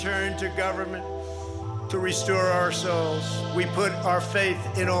into government to restore our souls. We put our faith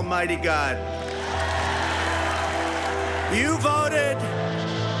in Almighty God. You voted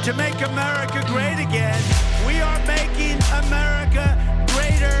to make America great again. We are making America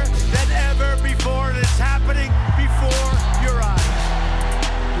greater than ever before, and it's happening before your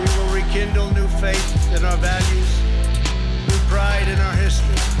eyes. We will rekindle new faith in our values, new pride in our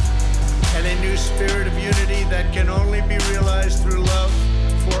history, and a new spirit of unity that can only be realized through love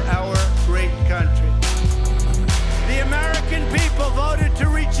for our great country. The American people voted to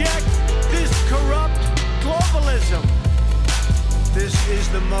reject this corrupt globalism. This is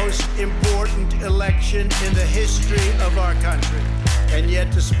the most important election in the history of our country. And yet,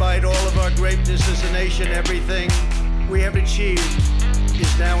 despite all of our greatness as a nation, everything we have achieved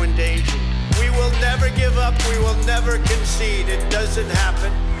is now in danger. We will never give up. We will never concede. It doesn't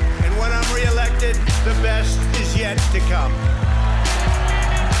happen. And when I'm reelected, the best is yet to come.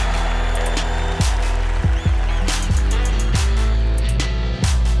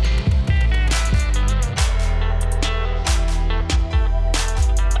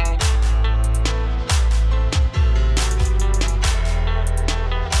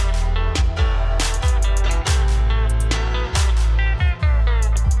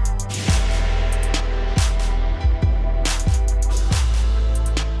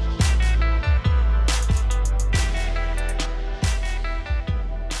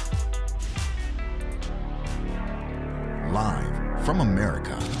 Live from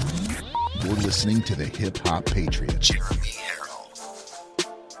America, you're listening to the Hip Hop Patriot, Jeremy Herrell.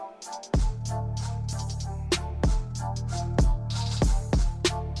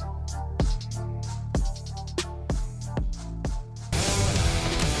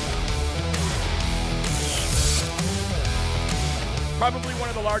 Probably one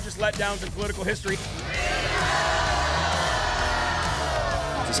of the largest letdowns in political history.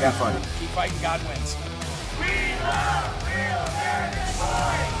 Just keep fighting. Keep fighting, God wins. We love real American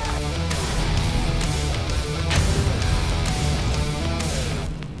boys!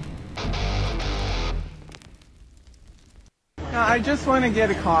 Now, I just want to get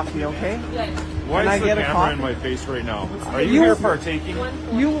a coffee, okay? Why Can I is the get a camera coffee? in my face right now? Are you here partaking?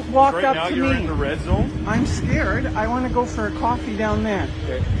 You walked Right up now to you're me. in the red zone? I'm scared. I want to go for a coffee down there.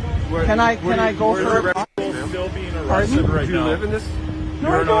 Okay. Can I go for a coffee? You're still being Pardon? arrested right Do you now. live in this? No,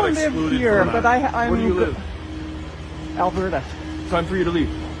 You're I not don't live excluded here, from but that. I'm Where do you live? Alberta. Time for you to leave.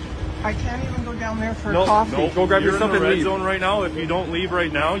 I can't even go down there for No, a coffee. no, Go grab your you're stuff in the and red leave. zone right now. If you don't leave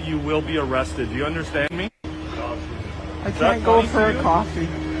right now, you will be arrested. Do you understand me? I that can't go funny for to a you? coffee.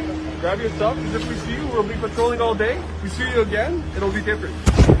 Grab your stuff, because if we see you, we'll be patrolling all day. If we see you again, it'll be different.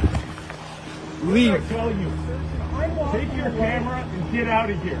 I tell you, take your camera and get out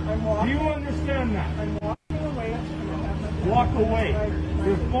of here. Do you understand that? I'm walking away. Walk away.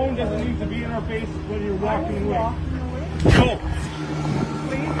 Your phone doesn't need to be in our face when you're walking away. Go. Go.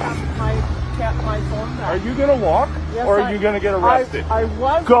 Please have my phone back. Are you going to walk Yes, or are you going to get arrested? I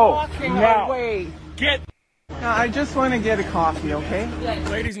was Go walking now. away. Get. Now, I just want to get a coffee, okay?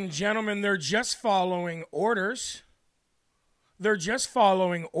 Ladies and gentlemen, they're just following orders. They're just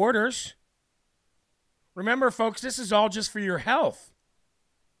following orders. Remember, folks, this is all just for your health.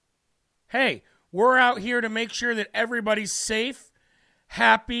 Hey, we're out here to make sure that everybody's safe,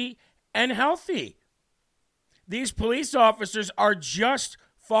 happy, and healthy. These police officers are just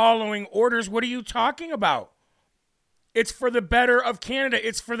following orders. What are you talking about? It's for the better of Canada.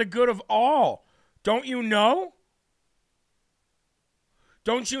 It's for the good of all. Don't you know?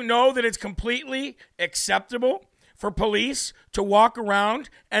 Don't you know that it's completely acceptable for police to walk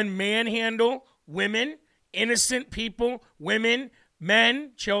around and manhandle women, innocent people, women,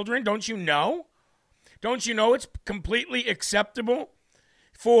 men, children? Don't you know? Don't you know it's completely acceptable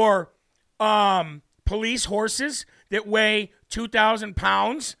for police horses that weigh 2,000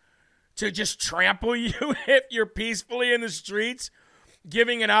 pounds to just trample you if you're peacefully in the streets,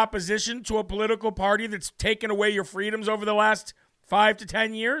 giving an opposition to a political party that's taken away your freedoms over the last 5 to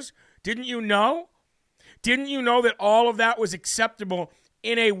 10 years? Didn't you know? Didn't you know that all of that was acceptable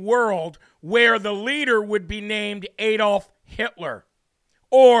in a world where the leader would be named Adolf Hitler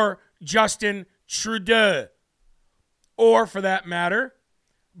or Justin Trudeau or, for that matter,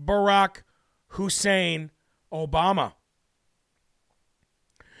 Barack Hussein Obama?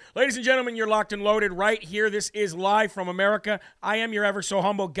 Ladies and gentlemen, you're locked and loaded right here. This is Live from America. I am your ever so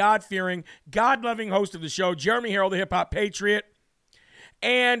humble, God-fearing, God-loving host of the show, Jeremy Herrell, the hip-hop patriot.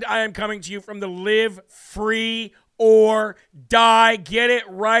 And I am coming to you from the Live Free or Die. Get it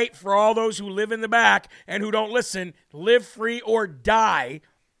right for all those who live in the back and who don't listen. Live Free or Die,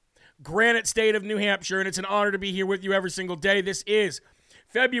 Granite State of New Hampshire. And it's an honor to be here with you every single day. This is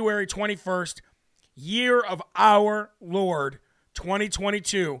February 21st, year of our Lord,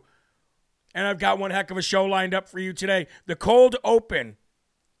 2022. And I've got one heck of a show lined up for you today. The cold open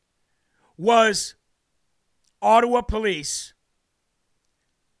was Ottawa police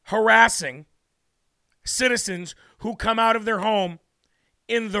harassing citizens who come out of their home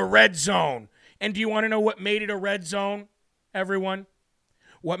in the red zone. And do you want to know what made it a red zone, everyone?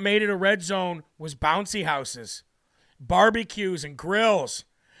 What made it a red zone was bouncy houses, barbecues and grills,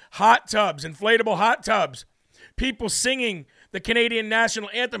 hot tubs, inflatable hot tubs, people singing the Canadian national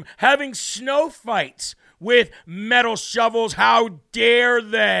anthem, having snow fights with metal shovels. How dare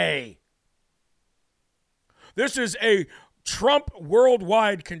they? This is a Trump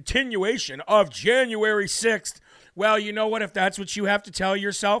worldwide continuation of January 6th. Well, you know what? If that's what you have to tell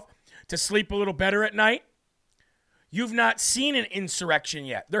yourself to sleep a little better at night, you've not seen an insurrection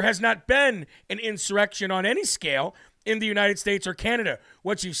yet. There has not been an insurrection on any scale in the United States or Canada.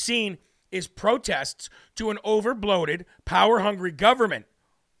 What you've seen is protests to an over-bloated, power-hungry government.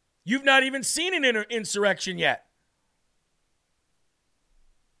 You've not even seen an insurrection yet.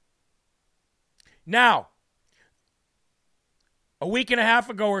 Now, a week and a half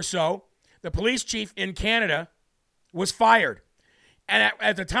ago or so, the police chief in Canada was fired. And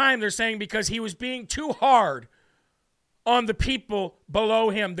at the time, they're saying because he was being too hard on the people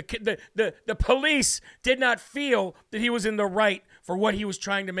below him. The police did not feel that he was in the right for what he was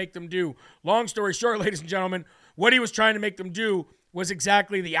trying to make them do. Long story short, ladies and gentlemen, what he was trying to make them do was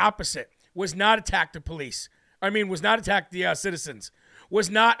exactly the opposite. Was not attack the police. Was not attack the citizens. Was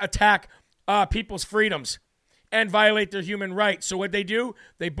not attack people's freedoms and violate their human rights. So what they do,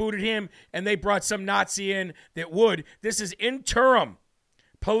 they booted him and they brought some Nazi in that would. This is interim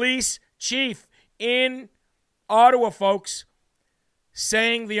police chief in Ottawa, folks,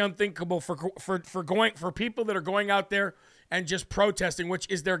 saying the unthinkable for people that are going out there and just protesting, which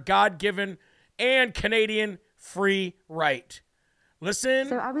is their God-given and Canadian free right. Listen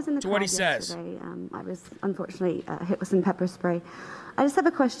to what he says. I was unfortunately hit with some pepper spray. I just have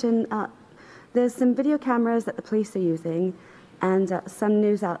a question. There's some video cameras that the police are using and some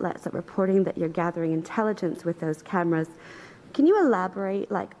news outlets that are reporting that you're gathering intelligence with those cameras. Can you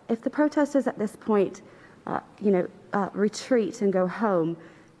elaborate, like, if the protesters at this point retreat and go home,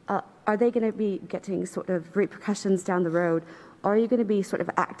 are they going to be getting sort of repercussions down the road? Or are you going to be sort of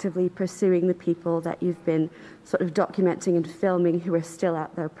actively pursuing the people that you've been sort of documenting and filming who are still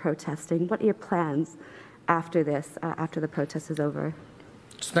out there protesting? What are your plans after this, after the protest is over?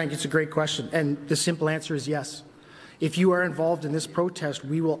 Thank you. It's a great question. And the simple answer is yes. If you are involved in this protest,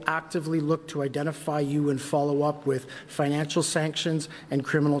 we will actively look to identify you and follow up with financial sanctions and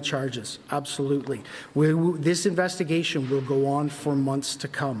criminal charges. Absolutely. This investigation will go on for months to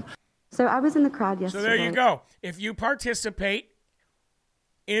come. So I was in the crowd yesterday. So there you go. If you participate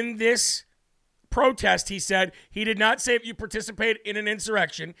in this protest, he said, he did not say if you participate in an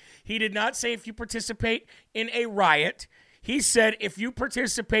insurrection. He did not say if you participate in a riot. He said if you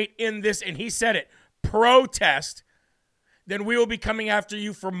participate in this, and he said it, protest, then we will be coming after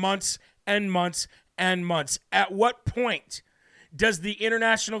you for months and months and months. At what point does the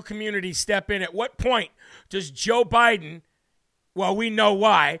international community step in? At what point does Joe Biden, well, we know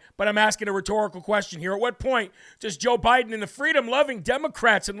why, but I'm asking a rhetorical question here. At what point does Joe Biden and the freedom-loving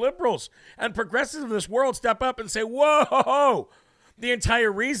Democrats and liberals and progressives of this world step up and say, whoa, the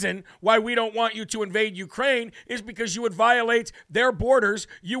entire reason why we don't want you to invade Ukraine is because you would violate their borders.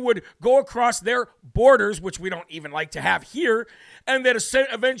 You would go across their borders, which we don't even like to have here, and that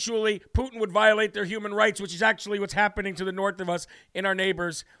eventually Putin would violate their human rights, which is actually what's happening to the north of us in our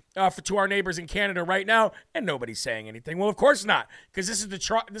neighbors, to our neighbors in Canada right now, and nobody's saying anything. Well, of course not, because this is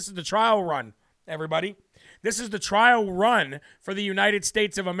the trial run, everybody. This is the trial run for the United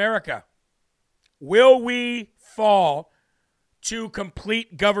States of America. Will we fall to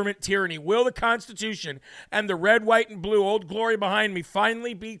complete government tyranny? Will the Constitution and the red, white, and blue, Old Glory behind me,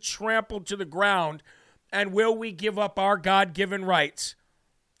 finally be trampled to the ground? And will we give up our God-given rights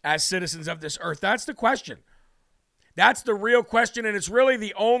as citizens of this earth? That's the question. That's the real question, and it's really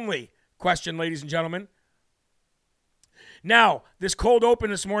the only question, ladies and gentlemen. Now, this cold open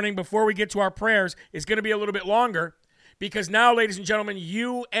this morning, before we get to our prayers, is going to be a little bit longer, because now, ladies and gentlemen,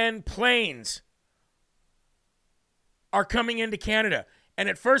 UN planes are coming into Canada. And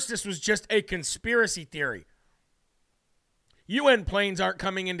at first, this was just a conspiracy theory. UN planes aren't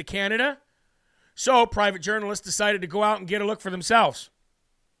coming into Canada. So private journalists decided to go out and get a look for themselves.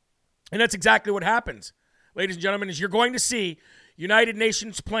 And that's exactly what happens, ladies and gentlemen, is you're going to see United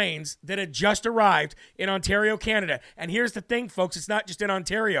Nations planes that had just arrived in Ontario, Canada. And here's the thing, folks, it's not just in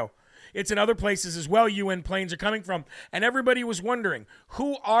Ontario. It's in other places as well UN planes are coming from. And everybody was wondering,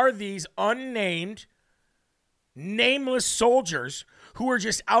 who are these unnamed, nameless soldiers who are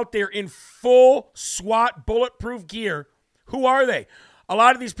just out there in full SWAT bulletproof gear? Who are they? A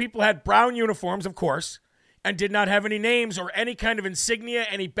lot of these people had brown uniforms, of course, and did not have any names or any kind of insignia,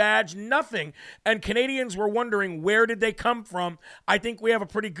 any badge, nothing. And Canadians were wondering, where did they come from? I think we have a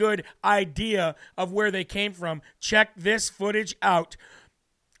pretty good idea of where they came from. Check this footage out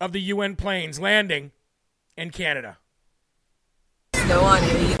of the UN planes landing in Canada. No on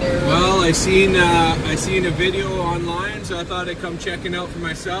it either. Well, I seen a video online, so I thought I'd come checking out for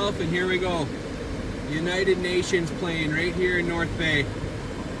myself, and here we go. United Nations plane right here in North Bay.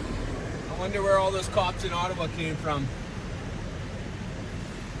 I wonder where all those cops in Ottawa came from.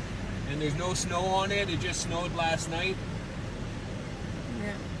 And there's no snow on it. It just snowed last night.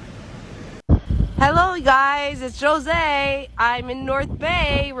 Yeah. Hello guys, it's Jose. I'm in North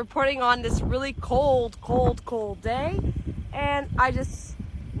Bay reporting on this really cold day. And I just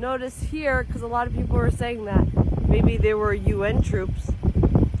noticed here, because a lot of people were saying that maybe they were UN troops.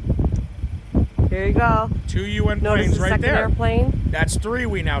 Here you go. 2 UN planes right there. Airplane. That's 3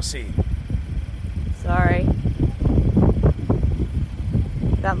 we now see. Sorry.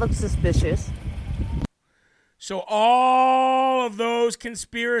 That looks suspicious. So all of those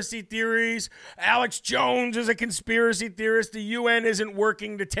conspiracy theories, Alex Jones is a conspiracy theorist. The UN isn't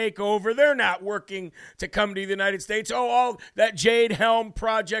working to take over. They're not working to come to the United States. Oh, all that Jade Helm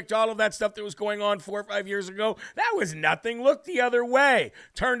project, all of that stuff that was going on 4 or 5 years ago, that was nothing. Look the other way.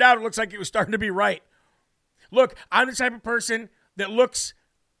 Turned out it looks like it was starting to be right. Look, I'm the type of person that looks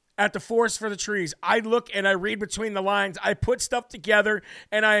at the forest for the trees. I look and I read between the lines. I put stuff together,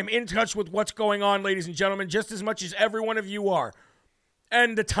 and I am in touch with what's going on, ladies and gentlemen, just as much as every one of you are.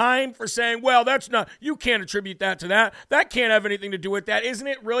 And the time for saying, well, that's not, you can't attribute that to that. That can't have anything to do with that. Isn't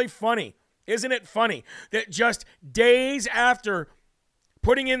it really funny? Isn't it funny that just days after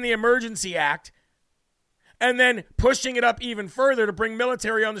putting in the Emergency Act and then pushing it up even further to bring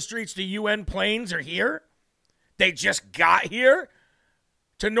military on the streets, the UN planes are here? They just got here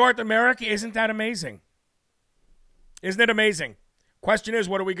to North America. Isn't that amazing? Isn't it amazing? Question is,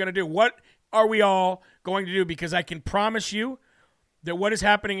 what are we going to do? What are we all going to do? Because I can promise you that what is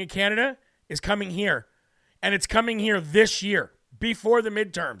happening in Canada is coming here. And it's coming here this year, before the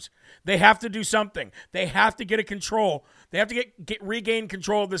midterms. They have to do something. They have to get a control. They have to regain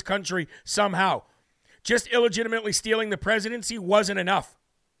control of this country somehow. Just illegitimately stealing the presidency wasn't enough.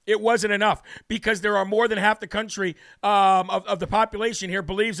 It wasn't enough, because there are more than half the country of the population here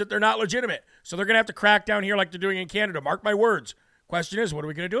believes that they're not legitimate. So they're going to have to crack down here like they're doing in Canada. Mark my words. Question is, what are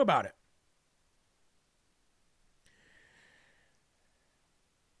we going to do about it?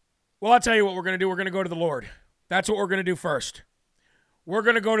 Well, I'll tell you what we're going to do. We're going to go to the Lord. That's what we're going to do first. We're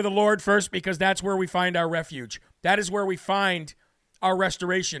going to go to the Lord first, because that's where we find our refuge. That is where we find our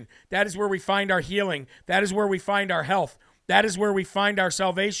restoration. That is where we find our healing. That is where we find our health. That is where we find our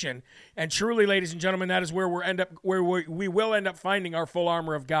salvation. And truly, ladies and gentlemen, that is where we will end up finding our full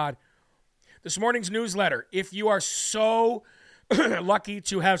armor of God. This morning's newsletter, if you are so lucky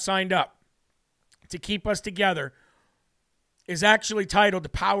to have signed up to keep us together, is actually titled The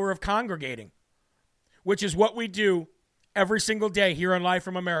Power of Congregating, which is what we do every single day here on Live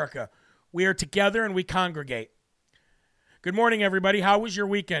from America. We are together and we congregate. Good morning, everybody. How was your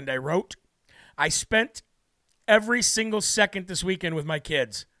weekend? I wrote. I spent every single second this weekend with my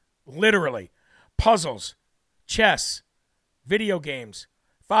kids. Literally. Puzzles, chess, video games,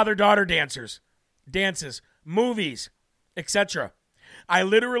 father-daughter dances, movies, etc. I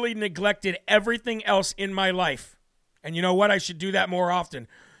literally neglected everything else in my life. And you know what? I should do that more often.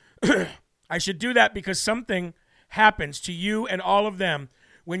 I should do that, because something happens to you and all of them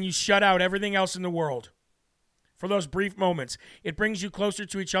when you shut out everything else in the world. For those brief moments, it brings you closer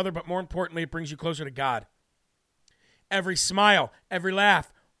to each other, but more importantly, it brings you closer to God. Every smile, every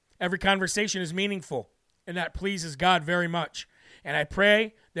laugh, every conversation is meaningful, and that pleases God very much. And I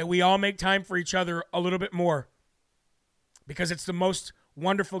pray that we all make time for each other a little bit more, because it's the most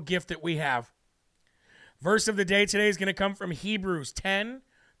wonderful gift that we have. Verse of the day today is going to come from Hebrews 10,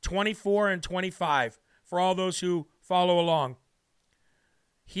 24, and 25, for all those who follow along.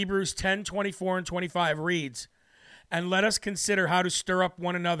 Hebrews 10, 24, and 25 reads, "And let us consider how to stir up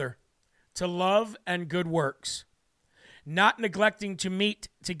one another to love and good works, not neglecting to meet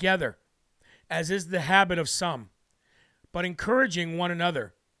together, as is the habit of some, but encouraging one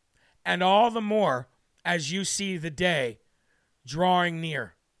another, and all the more as you see the day drawing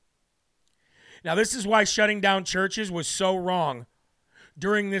near." Now, this is why shutting down churches was so wrong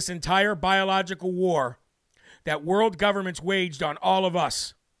during this entire biological war that world governments waged on all of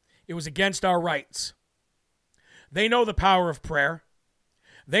us. It was against our rights. They know the power of prayer.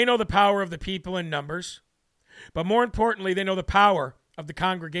 They know the power of the people in numbers. But more importantly, they know the power of the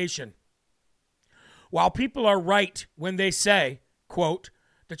congregation. While people are right when they say, quote,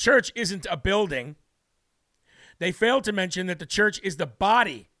 the church isn't a building, they fail to mention that the church is the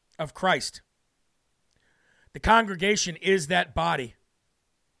body of Christ. The congregation is that body.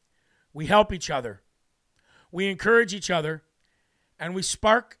 We help each other. We encourage each other, and we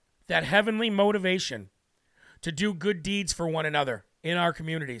spark that heavenly motivation to do good deeds for one another in our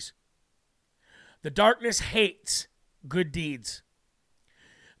communities. The darkness hates good deeds.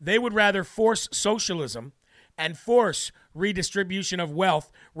 They would rather force socialism and force redistribution of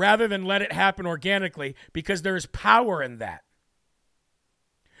wealth rather than let it happen organically, because there is power in that.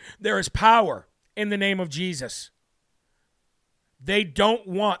 There is power in the name of Jesus. They don't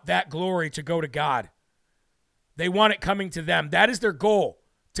want that glory to go to God. They want it coming to them. That is their goal,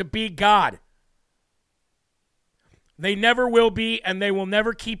 to be God. They never will be, and they will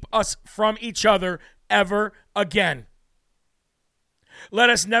never keep us from each other ever again. Let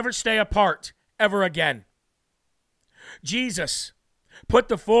us never stay apart ever again. Jesus, put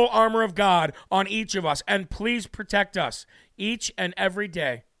the full armor of God on each of us, and please protect us each and every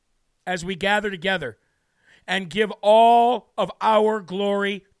day as we gather together and give all of our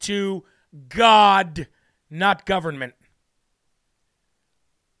glory to God, not government.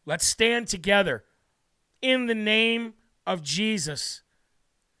 Let's stand together in the name of Jesus,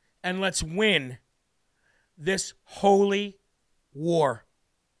 and let's win this holy war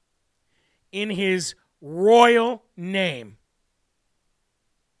in his royal name.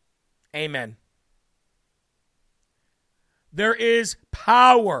 Amen. There is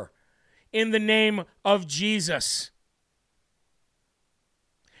power in the name of Jesus.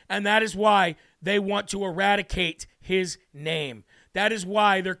 And that is why they want to eradicate his name. That is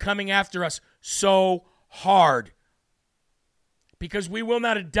why they're coming after us so hard. Because we will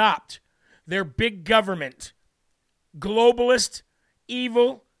not adopt their big government, globalist,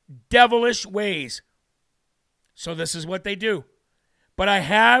 evil, devilish ways. So this is what they do. But I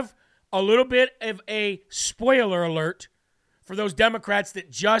have a little bit of a spoiler alert for those Democrats that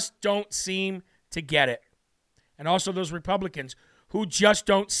just don't seem to get it. And also those Republicans who just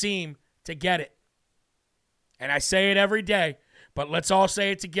don't seem to get it. And I say it every day, but let's all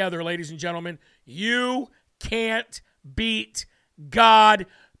say it together, ladies and gentlemen. You can't beat God,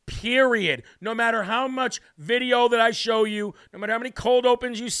 period. No matter how much video that I show you, no matter how many cold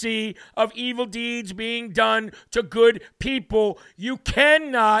opens you see of evil deeds being done to good people, you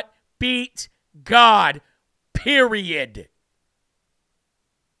cannot beat God, period.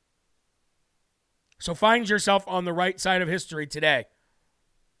 So find yourself on the right side of history today.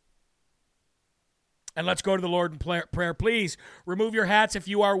 And let's go to the Lord in prayer. Please remove your hats if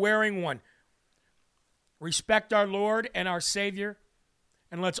you are wearing one. Respect our Lord and our Savior.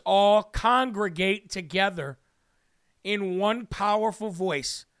 And let's all congregate together in one powerful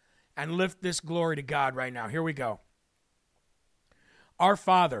voice and lift this glory to God right now. Here we go. Our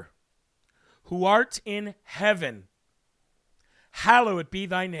Father, who art in heaven, hallowed be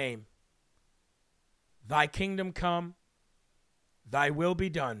thy name. Thy kingdom come, thy will be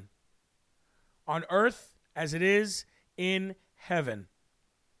done, on earth as it is in heaven.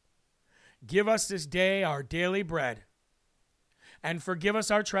 Give us this day our daily bread, and forgive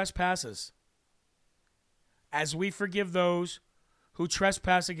us our trespasses, as we forgive those who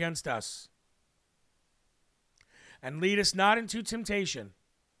trespass against us. And lead us not into temptation,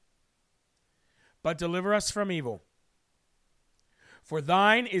 but deliver us from evil. For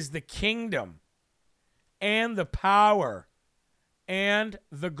thine is the kingdom, and the power, and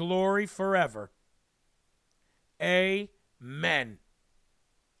the glory forever. Amen.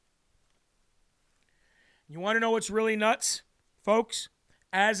 You want to know what's really nuts, folks?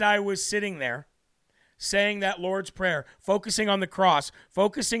 As I was sitting there saying that Lord's Prayer, focusing on the cross,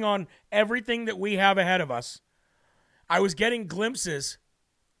 focusing on everything that we have ahead of us, I was getting glimpses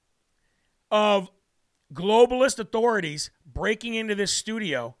of globalist authorities breaking into this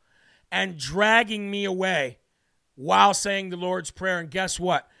studio and dragging me away while saying the Lord's Prayer. And guess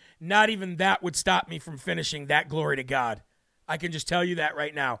what? Not even that would stop me from finishing that glory to God. I can just tell you that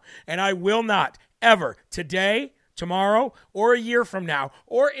right now. And I will not ever, today, tomorrow, or a year from now,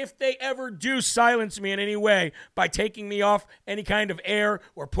 or if they ever do silence me in any way by taking me off any kind of air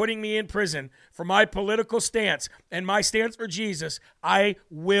or putting me in prison for my political stance and my stance for Jesus, I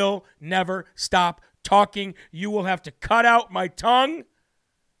will never stop talking. You will have to cut out my tongue,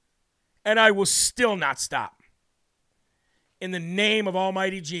 and I will still not stop. In the name of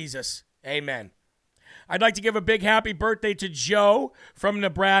Almighty Jesus, amen. I'd like to give a big happy birthday to Joe from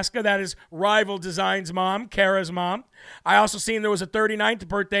Nebraska. That is Rival Designs' mom, Kara's mom. I also seen there was a 39th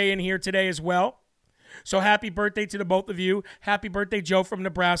birthday in here today as well. So happy birthday to the both of you. Happy birthday, Joe from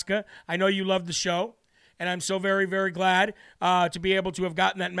Nebraska. I know you love the show, and I'm so very, very glad to be able to have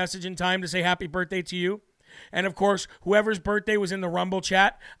gotten that message in time to say happy birthday to you. And, of course, whoever's birthday was in the Rumble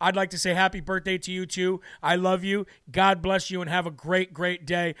chat, I'd like to say happy birthday to you, too. I love you. God bless you, and have a great, great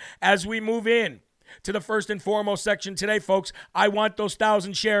day. As we move in to the first and foremost section today, folks, I want those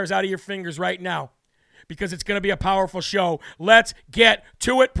 1,000 shares out of your fingers right now because it's going to be a powerful show. Let's get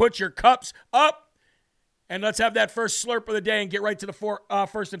to it. Put your cups up, and let's have that first slurp of the day and get right to the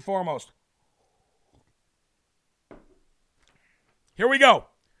first and foremost. Here we go.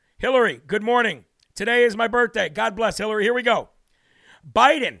 Hillary, good morning. Today is my birthday. God bless, Hillary. Here we go.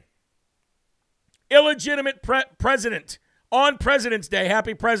 Biden, illegitimate president on President's Day.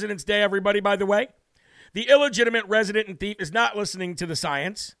 Happy President's Day, everybody, by the way. The illegitimate resident and thief is not listening to the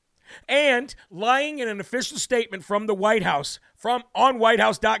science and lying in an official statement from the White House, on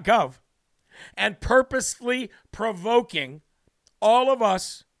whitehouse.gov, and purposely provoking all of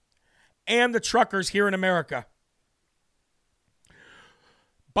us and the truckers here in America.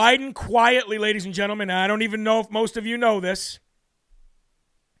 Biden quietly, ladies and gentlemen, I don't even know if most of you know this,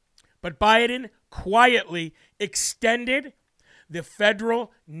 but Biden quietly extended the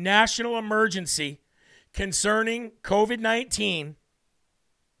federal national emergency concerning COVID-19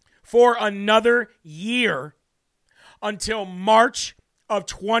 for another year until March of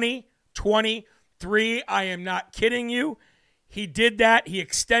 2023. I am not kidding you. He did that. He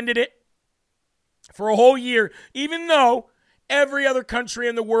extended it for a whole year, even though every other country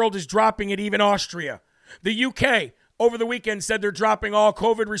in the world is dropping it, even Austria. The UK, over the weekend, said they're dropping all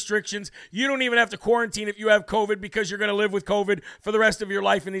COVID restrictions. You don't even have to quarantine if you have COVID because you're going to live with COVID for the rest of your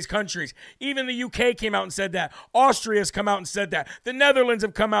life in these countries. Even the UK came out and said that. Austria's come out and said that. The Netherlands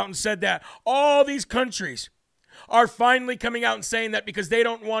have come out and said that. All these countries are finally coming out and saying that because they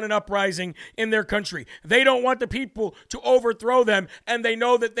don't want an uprising in their country. They don't want the people to overthrow them, and they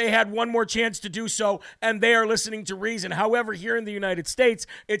know that they had one more chance to do so, and they are listening to reason. However, here in the United States,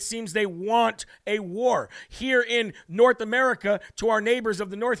 it seems they want a war. Here in North America, to our neighbors of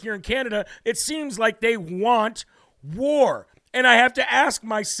the north here in Canada, it seems like they want war. And I have to ask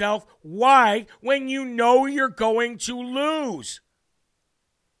myself, why, when you know you're going to lose?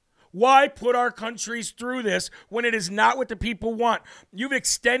 Why put our countries through this when it is not what the people want? You've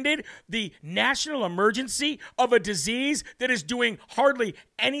extended the national emergency of a disease that is doing hardly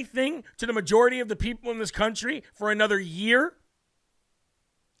anything to the majority of the people in this country for another year.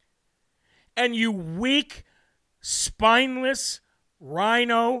 And you weak, spineless,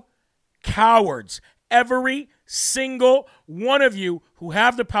 rhino cowards, every single one of you who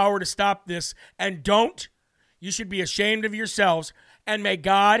have the power to stop this and don't, you should be ashamed of yourselves. And may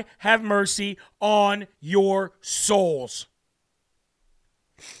God have mercy on your souls.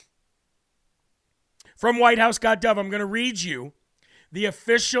 From whitehouse.gov, I'm going to read you the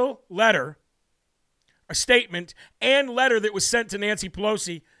official letter, a statement, and letter that was sent to Nancy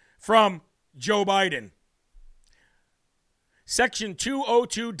Pelosi from Joe Biden. Section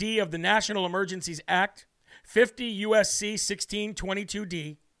 202D of the National Emergencies Act, 50 U.S.C.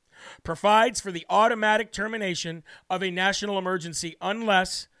 1622D, provides for the automatic termination of a national emergency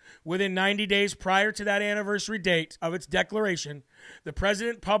unless, within 90 days prior to that anniversary date of its declaration, the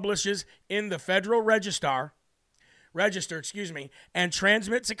president publishes in the Federal Register, and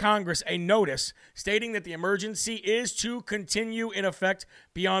transmits to Congress a notice stating that the emergency is to continue in effect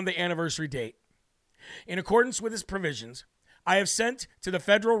beyond the anniversary date. In accordance with its provisions, I have sent to the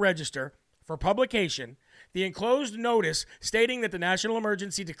Federal Register for publication the enclosed notice stating that the national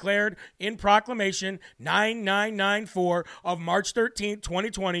emergency declared in Proclamation 9994 of March 13,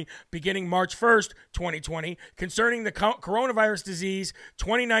 2020, beginning March 1st, 2020, concerning the coronavirus disease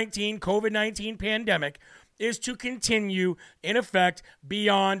 2019 COVID-19 pandemic is to continue in effect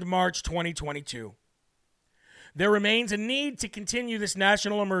beyond March 2022. There remains a need to continue this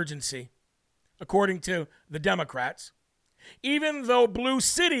national emergency, according to the Democrats, even though blue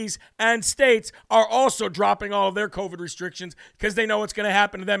cities and states are also dropping all of their COVID restrictions because they know what's going to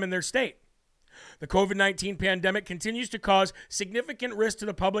happen to them in their state. The COVID-19 pandemic continues to cause significant risk to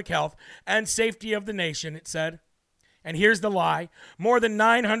the public health and safety of the nation, it said. And here's the lie. More than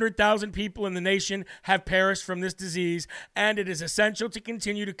 900,000 people in the nation have perished from this disease, and it is essential to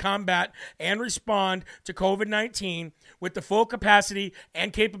continue to combat and respond to COVID-19 with the full capacity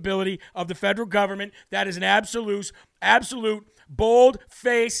and capability of the federal government. That is an absolute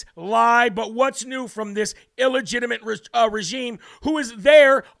bold-faced lie. But what's new from this illegitimate regime who is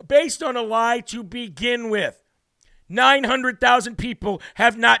there based on a lie to begin with? 900,000 people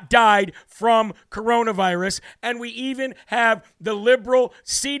have not died from coronavirus, and we even have the liberal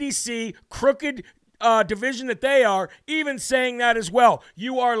CDC, crooked division that they are, even saying that as well.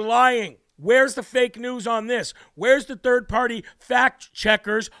 You are lying. Where's the fake news on this? Where's the third-party fact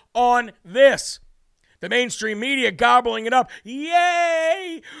checkers on this? The mainstream media gobbling it up.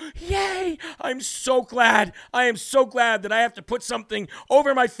 Yay! Yay! I'm so glad. I am so glad that I have to put something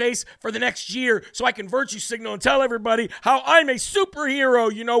over my face for the next year so I can virtue signal and tell everybody how I'm a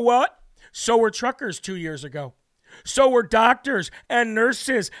superhero. You know what? So were truckers 2 years ago. So were doctors and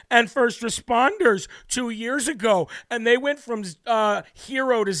nurses and first responders 2 years ago. And they went from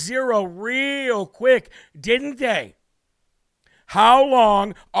hero to zero real quick, didn't they? How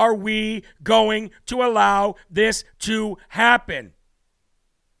long are we going to allow this to happen?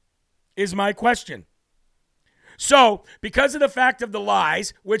 Is my question. So, because of the fact of the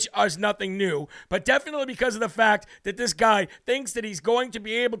lies, which is nothing new, but definitely because of the fact that this guy thinks that he's going to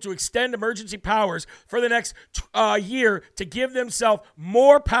be able to extend emergency powers for the next year to give themselves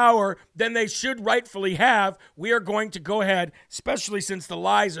more power than they should rightfully have, we are going to go ahead, especially since the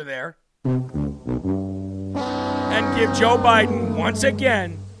lies are there, and give Joe Biden, once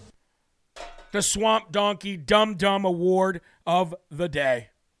again, the Swamp Donkey Dum Dum Award of the day.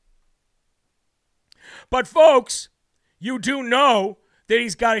 But folks, you do know that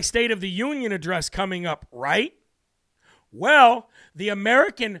he's got a State of the Union address coming up, right? Well, the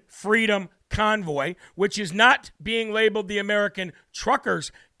American Freedom Convoy, which is not being labeled the American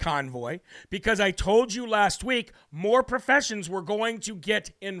Truckers Convoy, because I told you last week more professions were going to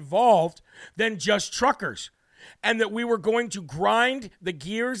get involved than just truckers, and that we were going to grind the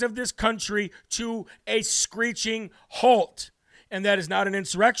gears of this country to a screeching halt. And that is not an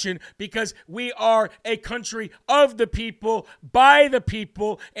insurrection, because we are a country of the people, by the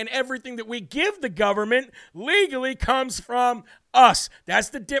people, and everything that we give the government legally comes from us. That's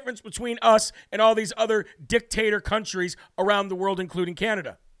the difference between us and all these other dictator countries around the world, including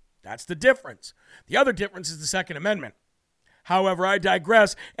Canada. That's the difference. The other difference is the Second Amendment. However, I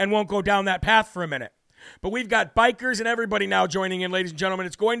digress and won't go down that path for a minute. But we've got bikers and everybody now joining in, ladies and gentlemen.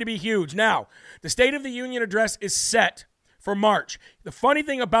 It's going to be huge. Now, the State of the Union address is set for March. The funny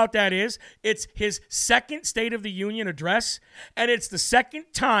thing about that is it's his second State of the Union address, and it's the second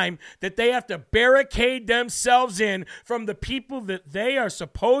time that they have to barricade themselves in from the people that they are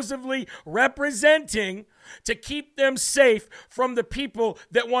supposedly representing to keep them safe from the people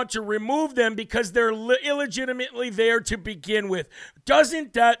that want to remove them because they're illegitimately there to begin with.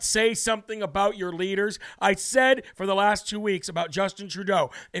 Doesn't that say something about your leaders? I said for the last 2 weeks about Justin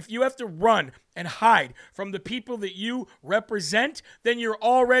Trudeau, if you have to run and hide from the people that you represent, then you're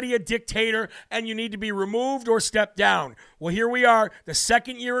already a dictator and you need to be removed or step down. Well, here we are, the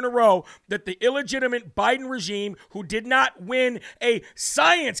second year in a row that the illegitimate Biden regime, who did not win a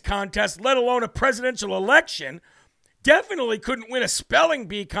science contest, let alone a presidential election, definitely couldn't win a spelling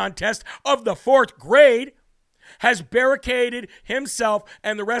bee contest of the 4th grade, has barricaded himself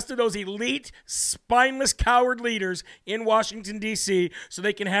and the rest of those elite, spineless, coward leaders in Washington, D.C., so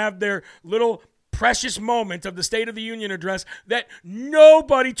they can have their little precious moment of the State of the Union address that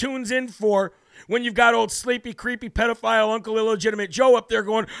nobody tunes in for when you've got old sleepy, creepy, pedophile Uncle Illegitimate Joe up there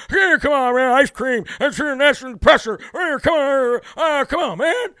going, here, come on, man, ice cream, that's your national pressure, here, come on,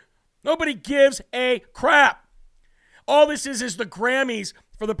 man. Nobody gives a crap. All this is the Grammys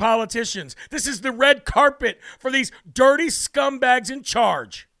for the politicians. This is the red carpet for these dirty scumbags in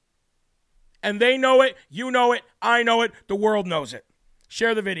charge. And they know it, you know it, I know it, the world knows it.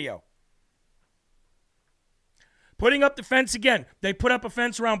 Share the video. Putting up the fence again. They put up a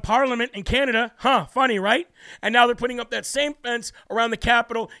fence around Parliament in Canada. Funny, right? And now they're putting up that same fence around the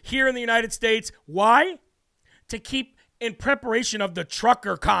Capitol here in the United States. Why? To keep in preparation of the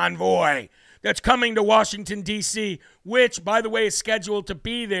trucker convoy that's coming to Washington, D.C., which, by the way, is scheduled to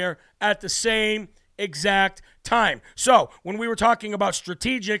be there at the same exact time. So, when we were talking about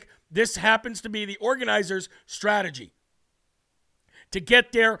strategic, this happens to be the organizers' strategy. To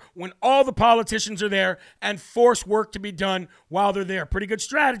get there when all the politicians are there and force work to be done while they're there. Pretty good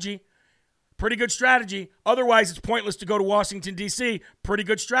strategy. Pretty good strategy. Otherwise, it's pointless to go to Washington, D.C. Pretty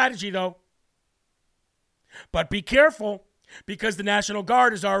good strategy, though. But be careful, because the National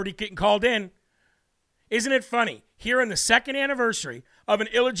Guard is already getting called in. Isn't it funny? Here in the second anniversary of an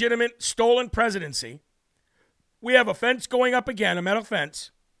illegitimate, stolen presidency, we have a fence going up again, a metal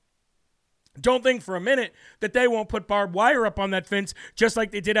fence. Don't think for a minute that they won't put barbed wire up on that fence just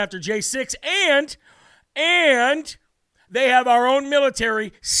like they did after J6. And they have our own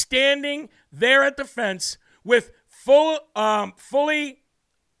military standing there at the fence with fully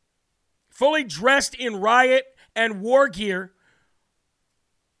dressed in riot and war gear,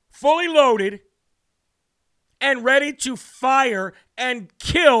 fully loaded, and ready to fire and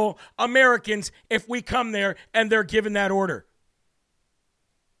kill Americans if we come there and they're given that order.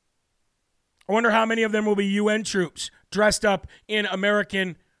 I wonder how many of them will be UN troops dressed up in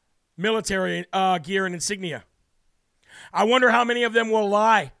American military gear and insignia. I wonder how many of them will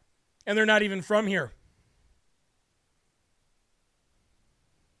lie and they're not even from here.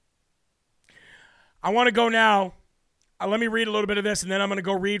 I want to go now. Let me read a little bit of this, and then I'm going to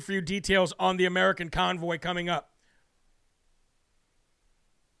go read for you details on the American convoy coming up.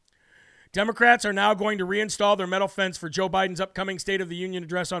 Democrats are now going to reinstall their metal fence for Joe Biden's upcoming State of the Union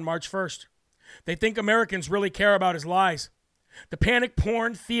address on March 1st. They think Americans really care about his lies. The panic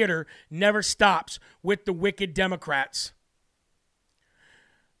porn theater never stops with the wicked Democrats.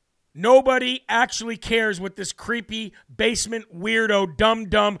 Nobody actually cares what this creepy basement weirdo,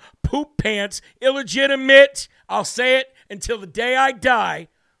 dumb, poop pants, illegitimate, I'll say it until the day I die,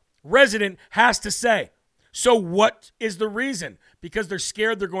 resident has to say. So what is the reason? Because they're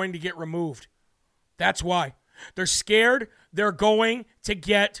scared they're going to get removed. That's why. They're scared they're going to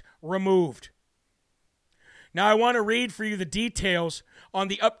get removed. Now I want to read for you the details on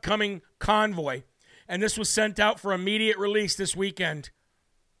the upcoming convoy. And this was sent out for immediate release this weekend.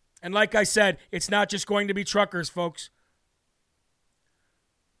 And like I said, it's not just going to be truckers, folks.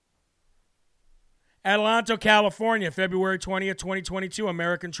 Adelanto, California, February 20th, 2022,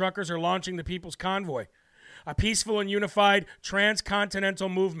 American truckers are launching the People's Convoy, a peaceful and unified transcontinental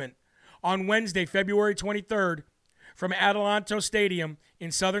movement, on Wednesday, February 23rd, from Adelanto Stadium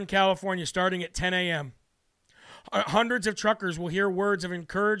in Southern California, starting at 10 a.m. Hundreds of truckers will hear words of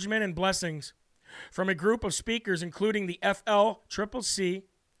encouragement and blessings from a group of speakers, including the FLCCC,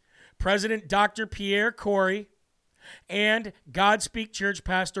 President Dr. Pierre Corey, and Godspeak Church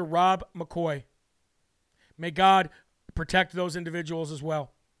Pastor Rob McCoy. May God protect those individuals as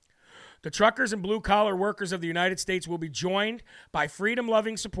well. The truckers and blue-collar workers of the United States will be joined by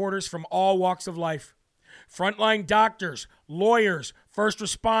freedom-loving supporters from all walks of life. Frontline doctors, lawyers, first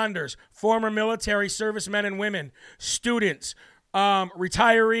responders, former military servicemen and women, students,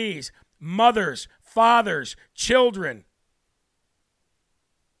 retirees, mothers, fathers, children,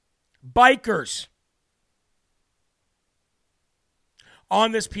 bikers,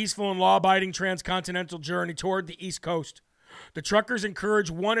 on this peaceful and law-abiding transcontinental journey toward the East Coast. The truckers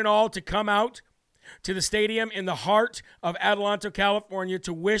encourage one and all to come out to the stadium in the heart of Adelanto, California,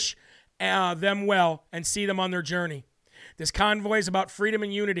 to wish them well and see them on their journey. This convoy is about freedom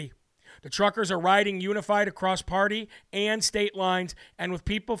and unity. The truckers are riding unified across party and state lines and with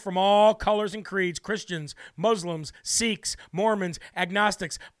people from all colors and creeds: Christians, Muslims, Sikhs, Mormons,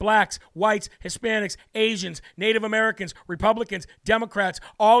 agnostics, blacks, whites, Hispanics, Asians, Native Americans, Republicans, Democrats.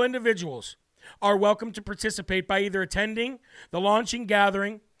 All individuals are welcome to participate by either attending the launching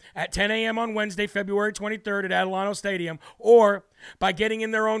gathering at 10 a.m. on Wednesday, February 23rd at Adelanto Stadium, or by getting in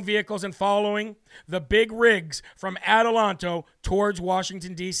their own vehicles and following the big rigs from Adelanto towards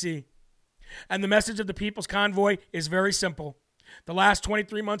Washington, D.C. And the message of the People's Convoy is very simple. The last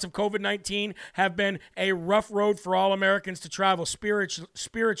 23 months of COVID-19 have been a rough road for all Americans to travel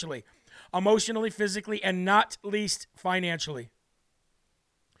spiritually, emotionally, physically, and not least financially.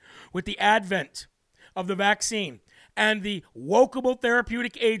 With the advent of the vaccine and the wokeable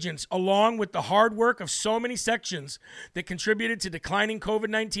therapeutic agents, along with the hard work of so many sections that contributed to declining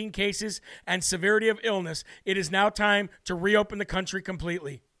COVID-19 cases and severity of illness, it is now time to reopen the country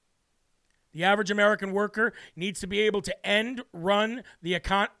completely. The average American worker needs to be able to end run the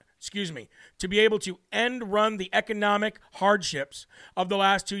economic hardships of the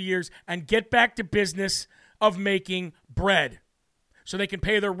last 2 years and get back to business of making bread so they can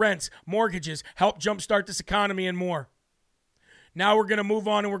pay their rents, mortgages, help jumpstart this economy, and more. Now we're going to move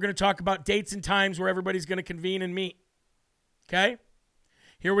on and we're going to talk about dates and times where everybody's going to convene and meet. Okay?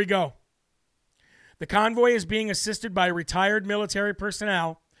 Here we go. The convoy is being assisted by retired military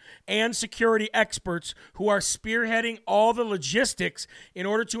personnel and security experts who are spearheading all the logistics in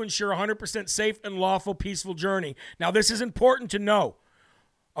order to ensure a 100% safe and lawful, peaceful journey. Now, this is important to know.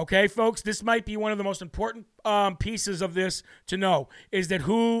 Okay, folks, this might be one of the most important pieces of this to know, is that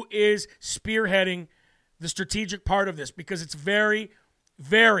who is spearheading the strategic part of this, because it's very,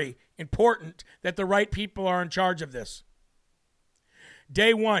 very important that the right people are in charge of this.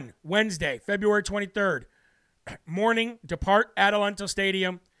 Day 1, Wednesday, February 23rd. Morning, depart Adelanto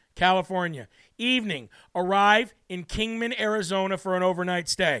Stadium, California. Evening, arrive in Kingman, Arizona for an overnight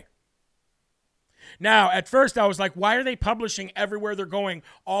stay. Now, at first I was like, why are they publishing everywhere they're going,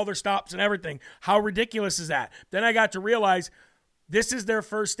 all their stops and everything? How ridiculous is that? Then I got to realize this is their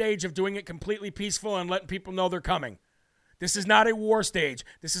first stage of doing it completely peaceful and letting people know they're coming. This is not a war stage.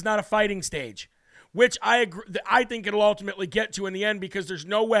 This is not a fighting stage, which I think it'll ultimately get to in the end, because there's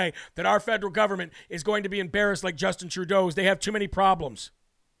no way that our federal government is going to be embarrassed like Justin Trudeau's. They have too many problems.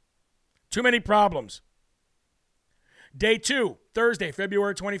 Too many problems. Day 2, Thursday,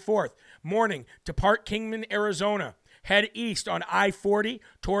 February 24th, morning, depart Kingman, Arizona. Head east on I-40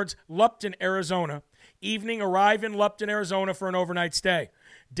 towards Lupton, Arizona. Evening, arrive in Lupton, Arizona for an overnight stay.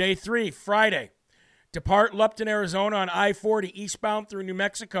 Day 3, Friday, depart Lupton, Arizona on I-40 eastbound through New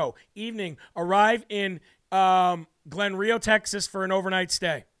Mexico. Evening, arrive in Glen Rio, Texas for an overnight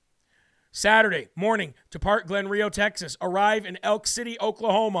stay. Saturday morning, depart Glen Rio, Texas. Arrive in Elk City,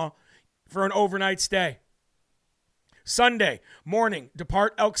 Oklahoma for an overnight stay. Sunday morning,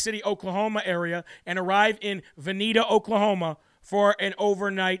 depart Elk City, Oklahoma area and arrive in Veneta, Oklahoma for an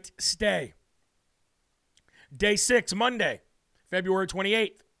overnight stay. Day 6, Monday, February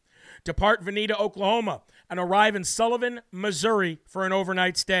 28th. Depart Veneta, Oklahoma and arrive in Sullivan, Missouri for an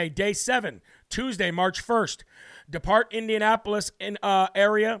overnight stay. Day 7, Tuesday, March 1st. Depart Indianapolis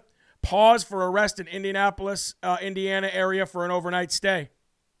area. Pause for a rest in Indianapolis, Indiana area for an overnight stay.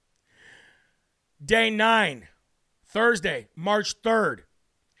 Day 9, Thursday, March 3rd.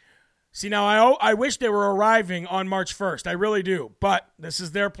 See, now I wish they were arriving on March 1st. I really do. But this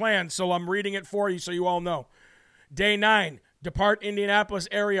is their plan, so I'm reading it for you so you all know. Day 9, depart Indianapolis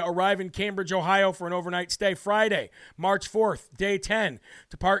area, arrive in Cambridge, Ohio for an overnight stay. Friday, March 4th. Day 10,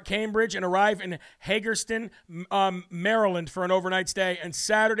 depart Cambridge and arrive in Hagerstown, Maryland for an overnight stay. And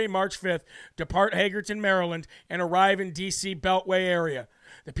Saturday, March 5th, depart Hagerstown, Maryland and arrive in D.C. Beltway area.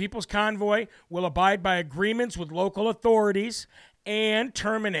 The People's Convoy will abide by agreements with local authorities and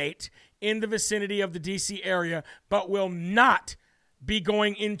terminate in the vicinity of the D.C. area, but will not be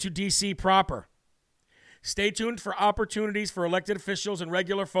going into D.C. proper. Stay tuned for opportunities for elected officials and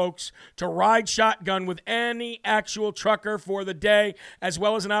regular folks to ride shotgun with any actual trucker for the day, as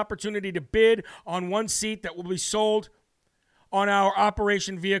well as an opportunity to bid on one seat that will be sold on our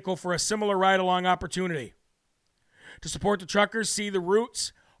operation vehicle for a similar ride-along opportunity. To support the truckers, see the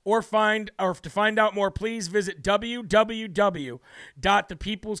routes, or to find out more, please visit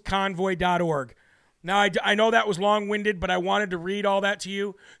www.thepeoplesconvoy.org. Now, I know that was long-winded, but I wanted to read all that to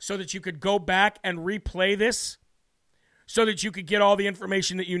you so that you could go back and replay this so that you could get all the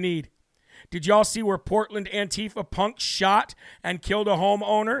information that you need. Did y'all see where Portland Antifa punks shot and killed a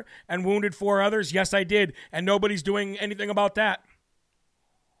homeowner and wounded 4 others? Yes, I did, and nobody's doing anything about that.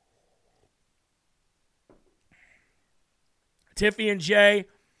 Tiffy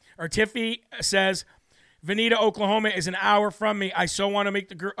says, Veneta, Oklahoma is an hour from me. I so want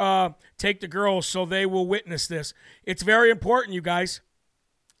to take the girls so they will witness this. It's very important, you guys.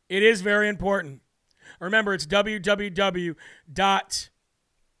 It is very important. Remember, it's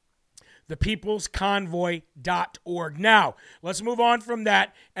www.thepeoplesconvoy.org. Now, let's move on from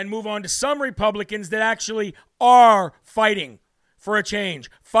that and move on to some Republicans that actually are fighting for a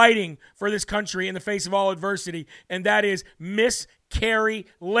change, fighting for this country in the face of all adversity, and that is Miss Kari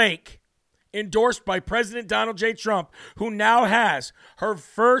Lake, endorsed by President Donald J. Trump, who now has her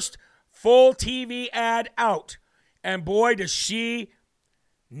first full TV ad out. And boy, does she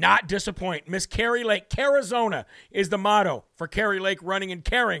not disappoint. Miss Kari Lake, Carizona is the motto for Kari Lake, running and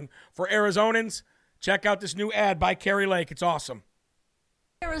caring for Arizonans. Check out this new ad by Kari Lake. It's awesome.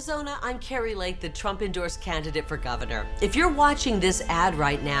 Arizona, I'm Kari Lake, the Trump-endorsed candidate for governor. If you're watching this ad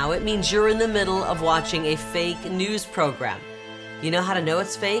right now, it means you're in the middle of watching a fake news program. You know how to know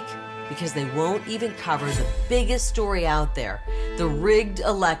it's fake? Because they won't even cover the biggest story out there, the rigged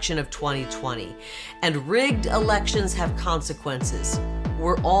election of 2020. And rigged elections have consequences.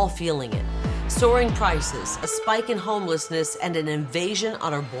 We're all feeling it. Soaring prices, a spike in homelessness, and an invasion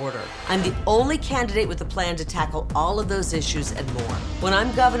on our border. I'm the only candidate with a plan to tackle all of those issues and more. When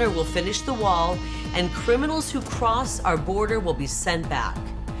I'm governor, we'll finish the wall, and criminals who cross our border will be sent back.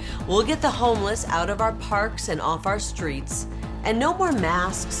 We'll get the homeless out of our parks and off our streets, and no more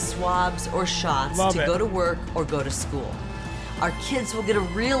masks, swabs, or shots go to work or go to school. Our kids will get a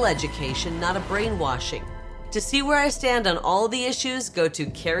real education, not a brainwashing. To see where I stand on all the issues, go to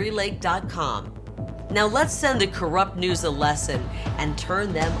KariLake.com. Now let's send the corrupt news a lesson and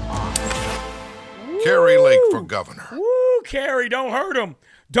turn them off. Kari Lake for governor. Woo, Kari, don't hurt him.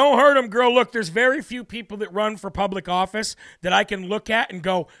 Don't hurt them, girl. Look, there's very few people that run for public office that I can look at and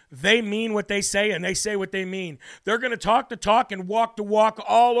go, they mean what they say and they say what they mean. They're going to talk the talk and walk the walk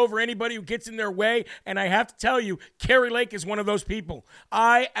all over anybody who gets in their way. And I have to tell you, Kari Lake is one of those people.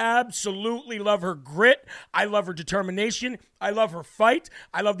 I absolutely love her grit. I love her determination. I love her fight.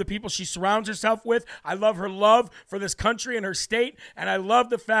 I love the people she surrounds herself with. I love her love for this country and her state. And I love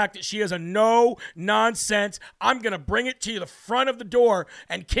the fact that she is a no-nonsense, I'm going to bring it to you the front of the door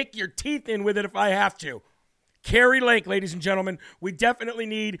and kick your teeth in with it if I have to. Kari Lake, ladies and gentlemen, we definitely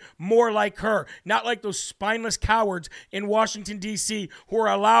need more like her. Not like those spineless cowards in Washington, D.C. who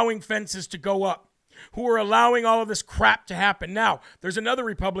are allowing fences to go up, who are allowing all of this crap to happen. Now, there's another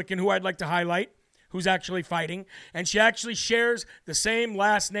Republican who I'd like to highlight who's actually fighting, and she actually shares the same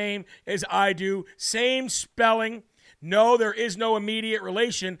last name as I do, same spelling. No, there is no immediate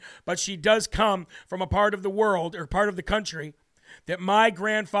relation, but she does come from a part of the world or part of the country that my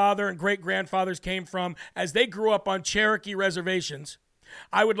grandfather and great-grandfathers came from as they grew up on Cherokee reservations.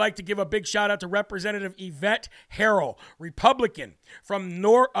 I would like to give a big shout-out to Representative Yvette Herrell, Republican from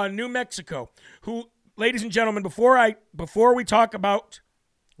New Mexico, who, ladies and gentlemen, before we talk about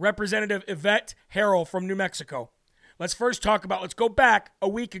Representative Yvette Herrell from New Mexico, let's go back a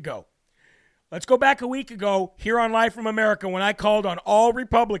week ago. Let's go back a week ago here on Live from America when I called on all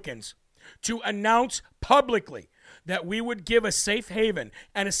Republicans to announce publicly that we would give a safe haven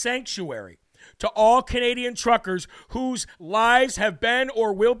and a sanctuary to all Canadian truckers whose lives have been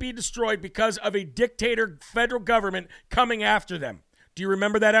or will be destroyed because of a dictator federal government coming after them. Do you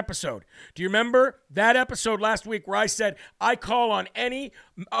remember that episode? Do you remember that episode last week where I said I call on any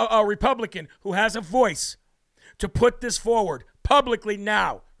Republican who has a voice to put this forward publicly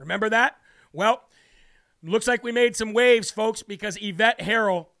now? Remember that? Well, looks like we made some waves, folks, because Yvette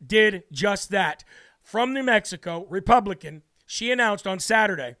Herrell did just that. From New Mexico, Republican, she announced on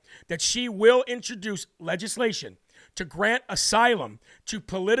Saturday that she will introduce legislation to grant asylum to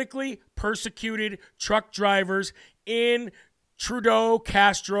politically persecuted truck drivers in Trudeau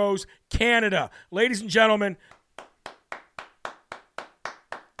Castro's Canada. Ladies and gentlemen,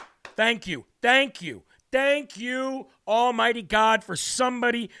 thank you. Thank you. Thank you, Almighty God, for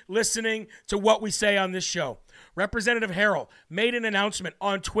somebody listening to what we say on this show. Representative Herrell made an announcement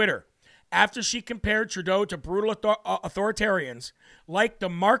on Twitter after she compared Trudeau to brutal authoritarians like the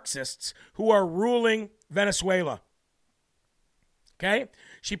Marxists who are ruling Venezuela. Okay?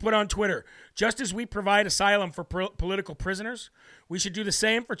 She put on Twitter, just as we provide asylum for political prisoners, we should do the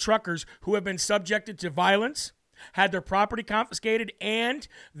same for truckers who have been subjected to violence, had their property confiscated, and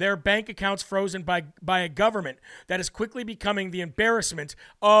their bank accounts frozen by a government that is quickly becoming the embarrassment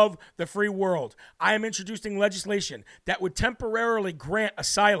of the free world. I am introducing legislation that would temporarily grant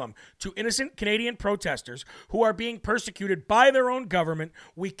asylum to innocent Canadian protesters who are being persecuted by their own government.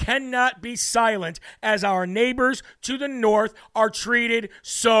 We cannot be silent as our neighbors to the north are treated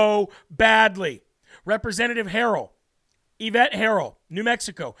so badly. Representative Herrell, Yvette Herrell, New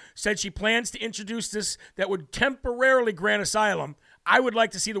Mexico, said she plans to introduce this that would temporarily grant asylum. I would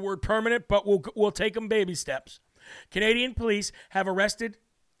like to see the word permanent, but we'll take them baby steps. Canadian police have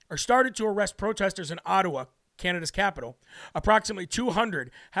started to arrest protesters in Ottawa, Canada's capital. Approximately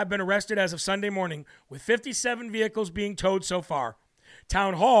 200 have been arrested as of Sunday morning, with 57 vehicles being towed so far.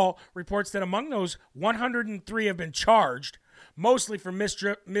 Town Hall reports that among those, 103 have been charged, mostly for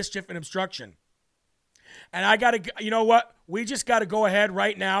mischief and obstruction. And you know what? We just got to go ahead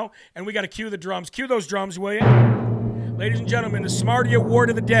right now, and we got to cue the drums. Cue those drums, will you? Ladies and gentlemen, the Smarty Award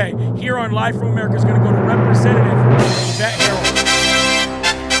of the day here on Live from America is going to go to Representative Yvette Herrell.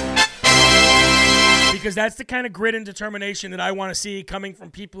 Because that's the kind of grit and determination that I want to see coming from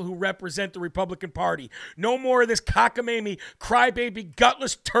people who represent the Republican Party. No more of this cockamamie, crybaby,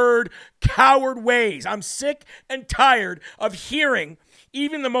 gutless turd, coward ways. I'm sick and tired of hearing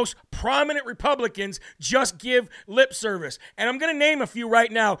even the most prominent Republicans just give lip service. And I'm going to name a few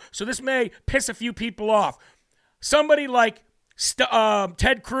right now, so this may piss a few people off. Somebody like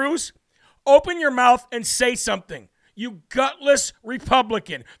Ted Cruz, open your mouth and say something. You gutless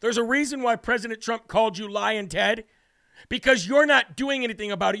Republican. There's a reason why President Trump called you Lying Ted. Because you're not doing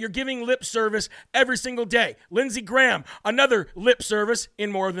anything about it. You're giving lip service every single day. Lindsey Graham, another lip service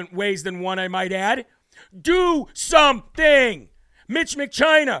in more ways than one, I might add. Do something. Mitch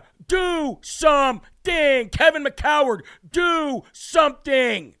McChina, do something. Kevin McCoward, do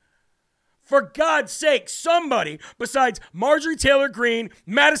something. For God's sake, somebody besides Marjorie Taylor Greene,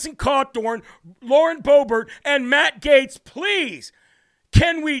 Madison Cawthorn, Lauren Boebert, and Matt Gaetz, please,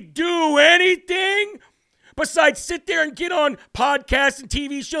 can we do anything? besides sit there and get on podcasts and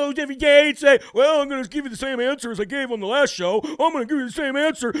TV shows every day and say, well, I'm going to give you the same answer as I gave on the last show. I'm going to give you the same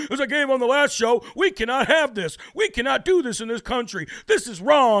answer as I gave on the last show. We cannot have this. We cannot do this in this country. This is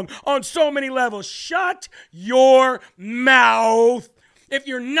wrong on so many levels. Shut your mouth if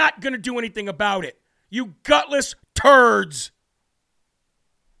you're not going to do anything about it. You gutless turds.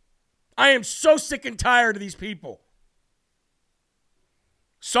 I am so sick and tired of these people.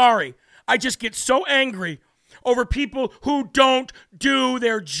 Sorry, I just get so angry over people who don't do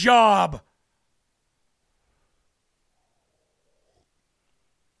their job.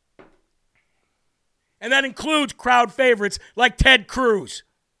 And that includes crowd favorites like Ted Cruz.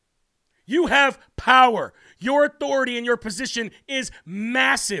 You have power. Your authority and your position is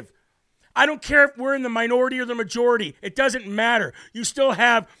massive. I don't care if we're in the minority or the majority. It doesn't matter. You still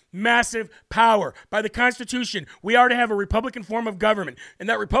have massive power. By the Constitution, we are to have a Republican form of government. And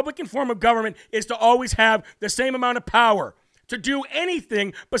that Republican form of government is to always have the same amount of power to do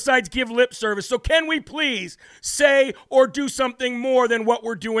anything besides give lip service. So can we please say or do something more than what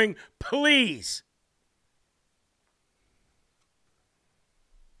we're doing? Please.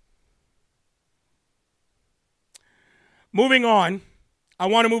 Moving on. I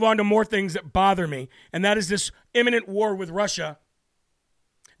want to move on to more things that bother me, and that is this imminent war with Russia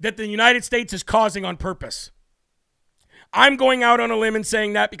that the United States is causing on purpose. I'm going out on a limb and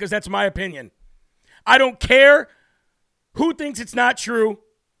saying that because that's my opinion. I don't care who thinks it's not true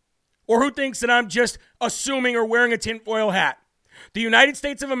or who thinks that I'm just assuming or wearing a tinfoil hat. The United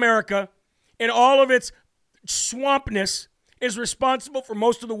States of America, in all of its swampness, is responsible for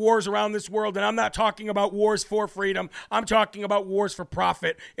most of the wars around this world, and I'm not talking about wars for freedom. I'm talking about wars for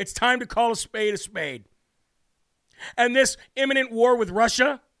profit. It's time to call a spade a spade. And this imminent war with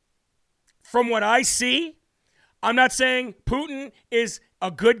Russia, from what I see, I'm not saying Putin is a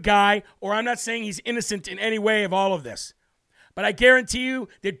good guy, or I'm not saying he's innocent in any way of all of this. But I guarantee you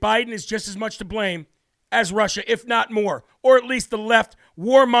that Biden is just as much to blame as Russia, if not more, or at least the left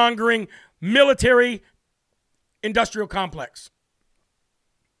warmongering military industrial complex.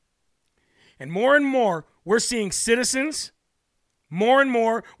 And more, we're seeing citizens, more and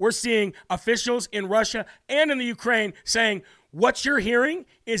more, we're seeing officials in Russia and in the Ukraine saying, what you're hearing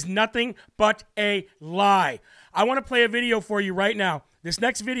is nothing but a lie. I want to play a video for you right now. This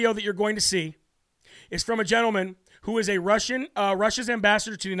next video that you're going to see is from a gentleman who is a Russia's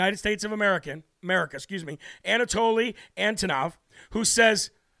ambassador to the United States of America, Anatoly Antonov, who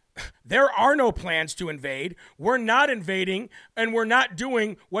says, there are no plans to invade. We're not invading, and we're not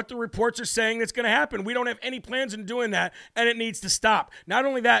doing what the reports are saying that's going to happen. We don't have any plans in doing that, and it needs to stop. Not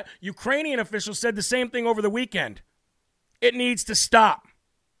only that, Ukrainian officials said the same thing over the weekend. It needs to stop.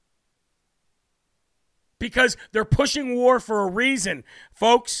 Because they're pushing war for a reason,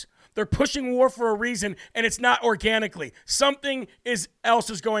 folks. They're pushing war for a reason, and it's not organically. Something else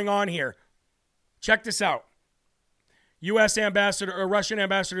is going on here. Check this out. Russian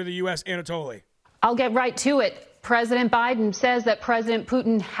ambassador to the U.S., Anatoly. I'll get right to it. President Biden says that President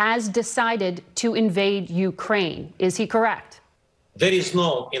Putin has decided to invade Ukraine. Is he correct? There is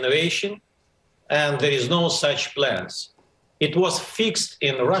no innovation, and there is no such plans. It was fixed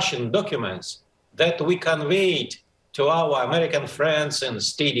in Russian documents that we conveyed to our American friends in the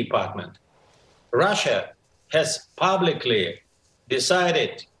State Department. Russia has publicly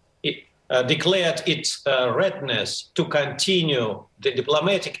declared its readiness to continue the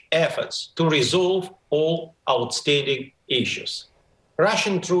diplomatic efforts to resolve all outstanding issues.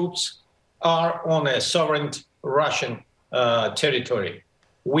 Russian troops are on a sovereign Russian territory.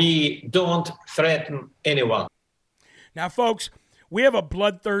 We don't threaten anyone. Now, folks, we have a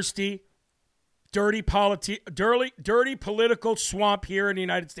bloodthirsty, dirty political swamp here in the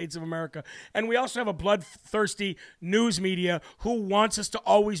United States of America. And we also have a bloodthirsty news media who wants us to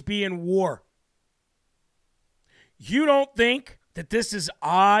always be in war. You don't think that this is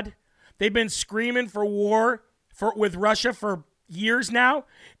odd? They've been screaming for war with Russia for years now.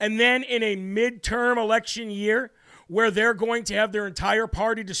 And then in a midterm election year where they're going to have their entire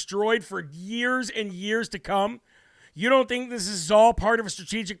party destroyed for years and years to come, you don't think this is all part of a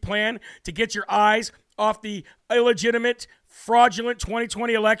strategic plan to get your eyes off the illegitimate, fraudulent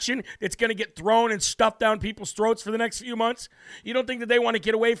 2020 election that's going to get thrown and stuffed down people's throats for the next few months? You don't think that they want to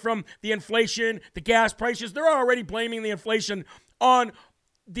get away from the inflation, the gas prices? They're already blaming the inflation on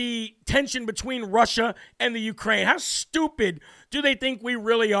the tension between Russia and the Ukraine. How stupid do they think we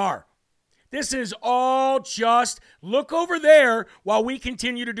really are? This is all just look over there while we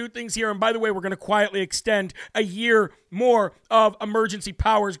continue to do things here. And by the way, we're going to quietly extend a year more of emergency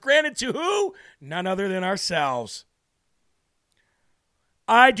powers. Granted to who? None other than ourselves.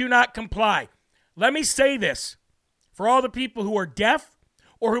 I do not comply. Let me say this for all the people who are deaf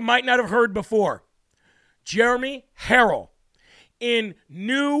or who might not have heard before. Jeremy Harrell in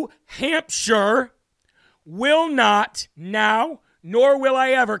New Hampshire will not now, nor will I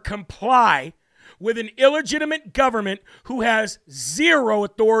ever, comply with an illegitimate government who has zero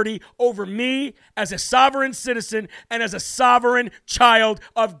authority over me as a sovereign citizen and as a sovereign child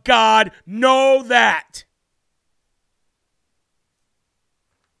of God. Know that.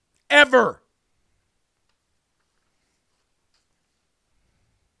 Ever.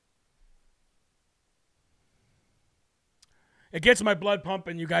 It gets my blood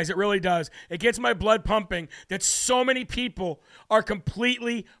pumping, you guys. It really does. It gets my blood pumping that so many people are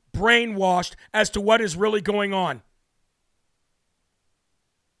completely brainwashed as to what is really going on.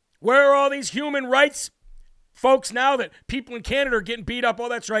 Where are all these human rights folks now that people in Canada are getting beat up? Oh,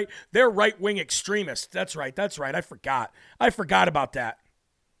 that's right. They're right-wing extremists. That's right. I forgot about that.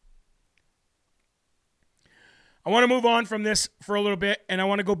 I want to move on from this for a little bit, and I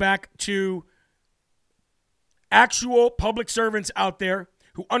want to go back to actual public servants out there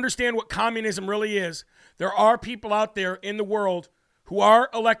who understand what communism really is. There are people out there in the world who are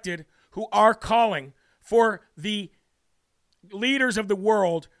elected, who are calling for the leaders of the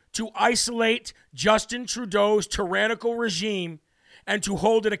world to isolate Justin Trudeau's tyrannical regime and to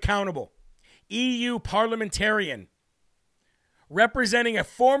hold it accountable. EU parliamentarian representing a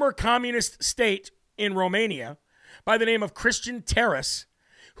former communist state in Romania by the name of Cristian Terras,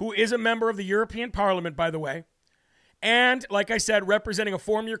 who is a member of the European Parliament, by the way, and, like I said, representing a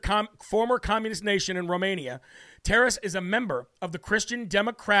former communist nation in Romania. Terras is a member of the Christian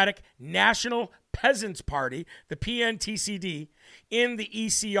Democratic National Peasants Party, the PNTCD, in the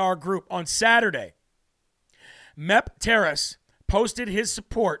ECR group. On Saturday, MEP Terras posted his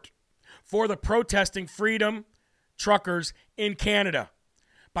support for the protesting Freedom truckers in Canada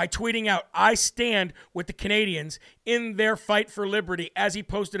by tweeting out, "I stand with the Canadians in their fight for liberty," as he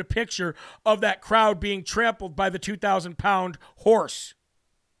posted a picture of that crowd being trampled by the 2,000-pound horse.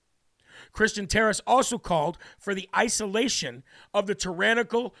 Cristian Terras also called for the isolation of the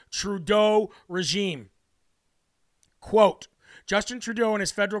tyrannical Trudeau regime. Quote, "Justin Trudeau and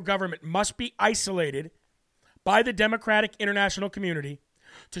his federal government must be isolated by the democratic international community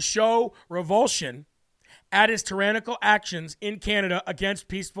to show revulsion at his tyrannical actions in Canada against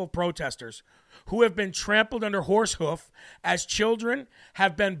peaceful protesters who have been trampled under horse hoof as children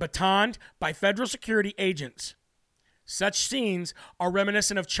have been batoned by federal security agents. Such scenes are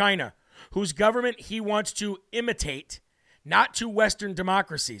reminiscent of China, whose government he wants to imitate, not to Western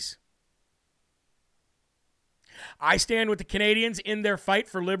democracies. I stand with the Canadians in their fight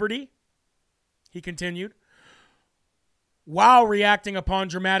for liberty," he continued, while reacting upon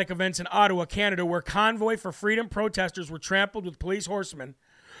dramatic events in Ottawa, Canada, where Convoy for Freedom protesters were trampled with police horsemen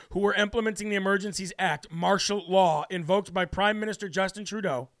who were implementing the Emergencies Act, martial law invoked by Prime Minister Justin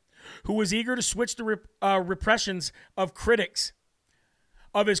Trudeau, who was eager to switch the repressions of critics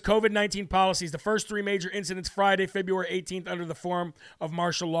of his COVID-19 policies. The first three major incidents Friday, February 18th, under the form of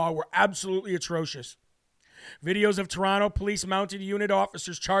martial law were absolutely atrocious. Videos of Toronto police mounted unit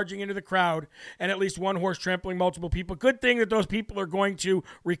officers charging into the crowd and at least one horse trampling multiple people. Good thing that those people are going to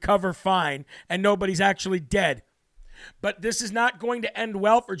recover fine and nobody's actually dead. But this is not going to end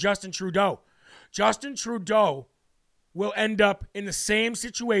well for Justin Trudeau. Justin Trudeau will end up in the same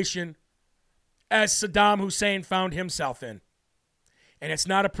situation as Saddam Hussein found himself in. And it's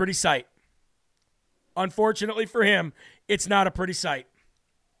not a pretty sight. Unfortunately for him, it's not a pretty sight.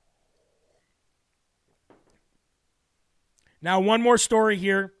 Now, one more story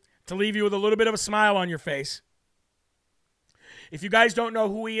here to leave you with a little bit of a smile on your face. If you guys don't know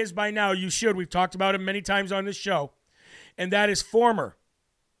who he is by now, you should. We've talked about him many times on this show. And that is former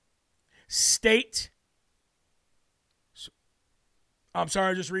state... I'm sorry,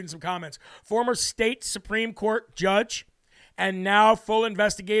 I'm just reading some comments. Former state Supreme Court judge and now full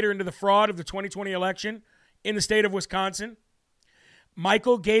investigator into the fraud of the 2020 election in the state of Wisconsin,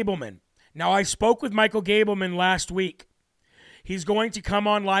 Michael Gableman. Now, I spoke with Michael Gableman last week. He's going to come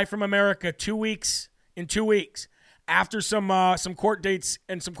on Live from America in 2 weeks, after some court dates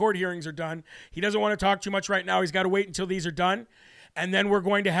and some court hearings are done. He doesn't want to talk too much right now. He's got to wait until these are done. And then we're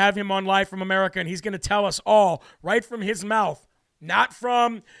going to have him on Live from America, and he's going to tell us all right from his mouth, not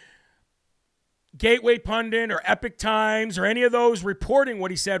from Gateway Pundit or Epic Times or any of those reporting what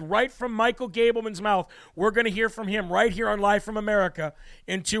he said, right from Michael Gableman's mouth. We're going to hear from him right here on Live from America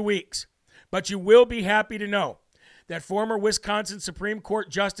in 2 weeks. But you will be happy to know that former Wisconsin Supreme Court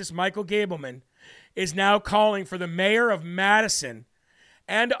Justice Michael Gableman is now calling for the mayor of Madison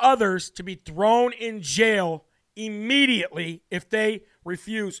and others to be thrown in jail immediately if they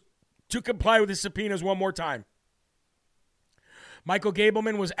refuse to comply with his subpoenas one more time. Michael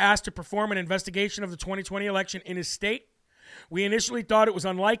Gableman was asked to perform an investigation of the 2020 election in his state. We initially thought it was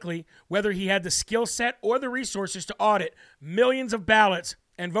unlikely whether he had the skill set or the resources to audit millions of ballots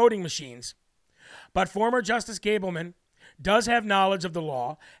and voting machines. But former Justice Gableman does have knowledge of the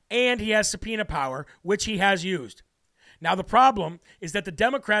law, and he has subpoena power, which he has used. Now, the problem is that the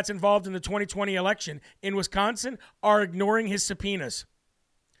Democrats involved in the 2020 election in Wisconsin are ignoring his subpoenas.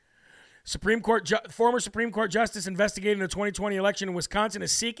 Former Supreme Court Justice investigating the 2020 election in Wisconsin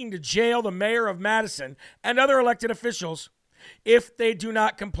is seeking to jail the mayor of Madison and other elected officials if they do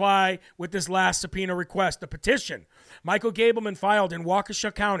not comply with this last subpoena request. The petition Michael Gableman filed in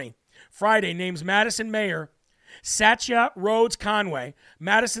Waukesha County Friday names Madison Mayor Satya Rhodes Conway,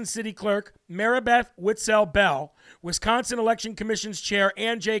 Madison City Clerk Maribeth Witzel Bell, Wisconsin Election Commission's Chair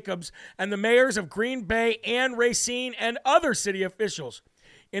Ann Jacobs, and the mayors of Green Bay and Racine and other city officials.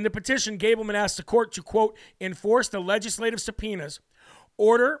 In the petition, Gableman asked the court to, quote, enforce the legislative subpoenas,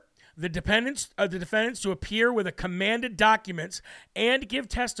 order the defendants to appear with a commanded documents and give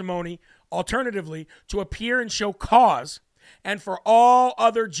testimony, alternatively, to appear and show cause, and for all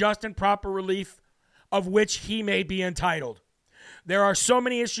other just and proper relief of which he may be entitled. There are so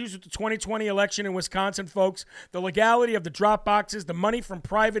many issues with the 2020 election in Wisconsin, folks. The legality of the drop boxes, the money from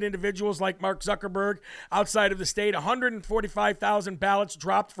private individuals like Mark Zuckerberg outside of the state, 145,000 ballots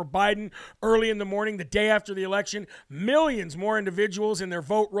dropped for Biden early in the morning, the day after the election, millions more individuals in their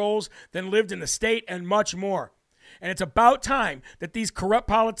vote rolls than lived in the state, and much more. And it's about time that these corrupt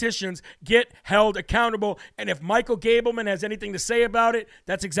politicians get held accountable. And if Michael Gableman has anything to say about it,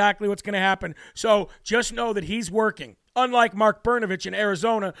 that's exactly what's going to happen. So just know that he's working. Unlike Mark Brnovich in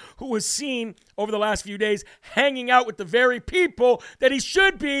Arizona, who was seen over the last few days hanging out with the very people that he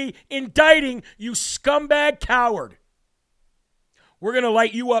should be indicting, you scumbag coward. We're going to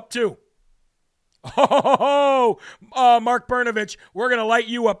light you up too. Mark Brnovich, we're going to light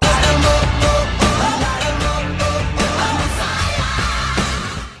you up.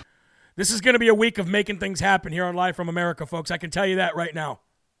 This is going to be a week of making things happen here on Live from America, folks. I can tell you that right now.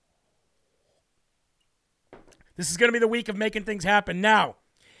 This is going to be the week of making things happen. Now,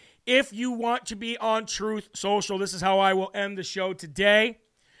 if you want to be on Truth Social, this is how I will end the show today.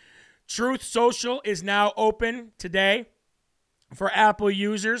 Truth Social is now open today for Apple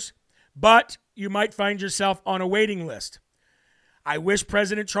users, but you might find yourself on a waiting list. I wish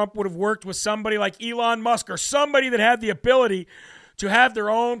President Trump would have worked with somebody like Elon Musk or somebody that had the ability to have their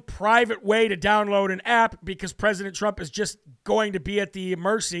own private way to download an app, because President Trump is just going to be at the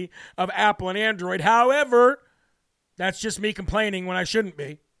mercy of Apple and Android. However, that's just me complaining when I shouldn't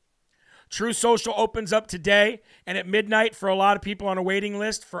be. Truth Social opens up today and at midnight for a lot of people on a waiting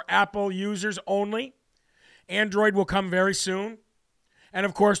list for Apple users only. Android will come very soon. And,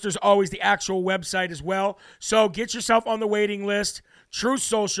 of course, there's always the actual website as well. So get yourself on the waiting list. Truth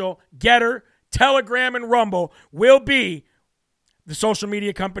Social, Getter, Telegram, and Rumble will be the social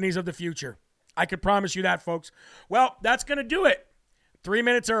media companies of the future. I can promise you that, folks. Well, that's going to do it. 3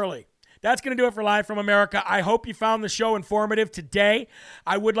 minutes early. That's going to do it for Live from America. I hope you found the show informative today.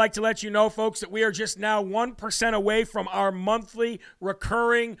 I would like to let you know, folks, that we are just now 1% away from our monthly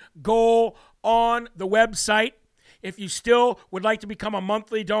recurring goal on the website. If you still would like to become a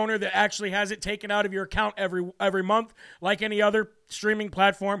monthly donor that actually has it taken out of your account every month, like any other streaming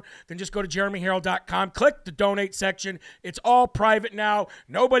platform, then just go to jeremyherald.com, click the donate section. It's all private now.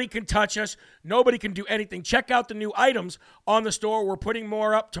 Nobody can touch us. Nobody can do anything. Check out the new items on the store. We're putting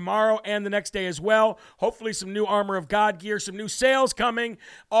more up tomorrow and the next day as well. Hopefully some new Armor of God gear, some new sales coming,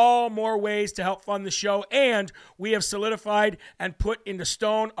 all more ways to help fund the show. And we have solidified and put into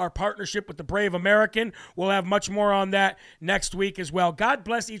stone our partnership with the Brave American. We'll have much more on that next week as well. God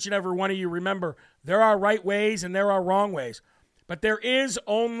bless each and every one of you. Remember, there are right ways and there are wrong ways. But there is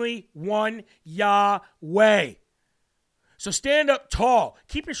only one Yahweh. So stand up tall.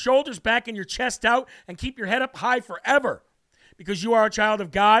 Keep your shoulders back and your chest out, and keep your head up high forever, because you are a child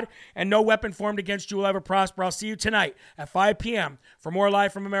of God, and no weapon formed against you will ever prosper. I'll see you tonight at 5 p.m. for more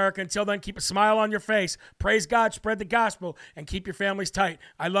Live from America. Until then, keep a smile on your face. Praise God, spread the gospel, and keep your families tight.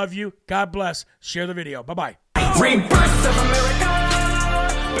 I love you. God bless. Share the video. Bye-bye. Rebirth of America.